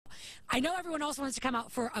I know everyone else wants to come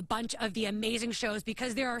out for a bunch of the amazing shows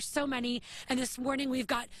because there are so many. And this morning we've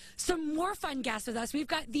got some more fun guests with us. We've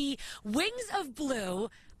got the Wings of Blue.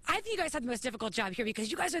 I think you guys have the most difficult job here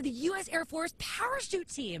because you guys are the U.S. Air Force parachute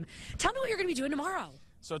team. Tell me what you're going to be doing tomorrow.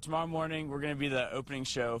 So tomorrow morning, we're going to be the opening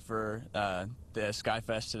show for the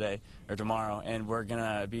Skyfest today, or tomorrow, and we're going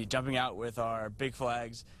to be jumping out with our big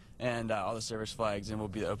flags and all the service flags, and we'll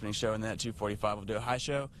be the opening show, and then at 2:45 we'll do a high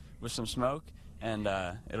show with some smoke, and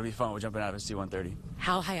it'll be fun. We're jumping out of a C-130.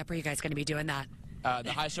 How high up are you guys going to be doing that?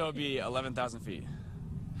 The high show will be 11,000 feet.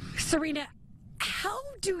 Serena, how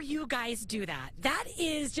do you guys do that? That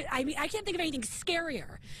is, I mean, I can't think of anything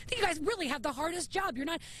scarier. I think you guys really have the hardest job. You're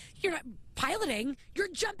not piloting, you're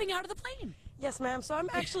jumping out of the plane. Yes, ma'am. So I'm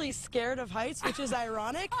actually scared of heights, which is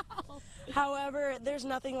ironic. However, there's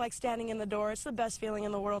nothing like standing in the door. It's the best feeling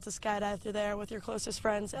in the world to skydive through there with your closest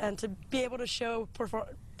friends, and to be able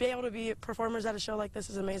to be performers at a show like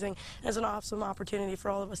this is amazing. It's an awesome opportunity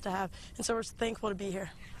for all of us to have, and so we're thankful to be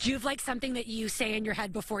here. Do you have like something that you say in your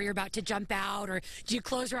head before you're about to jump out, or do you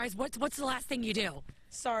close your eyes? What's the last thing you do?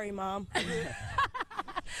 Sorry, Mom.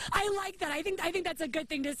 I like that. I think that's a good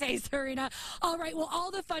thing to say, Serena. All right, well,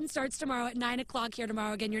 all the fun starts tomorrow at 9 o'clock here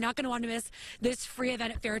tomorrow. Again, you're not going to want to miss this free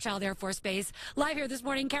event at Fairchild Air Force Base. Live here this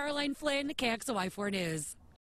morning, Caroline Flynn, KXLY 4 News.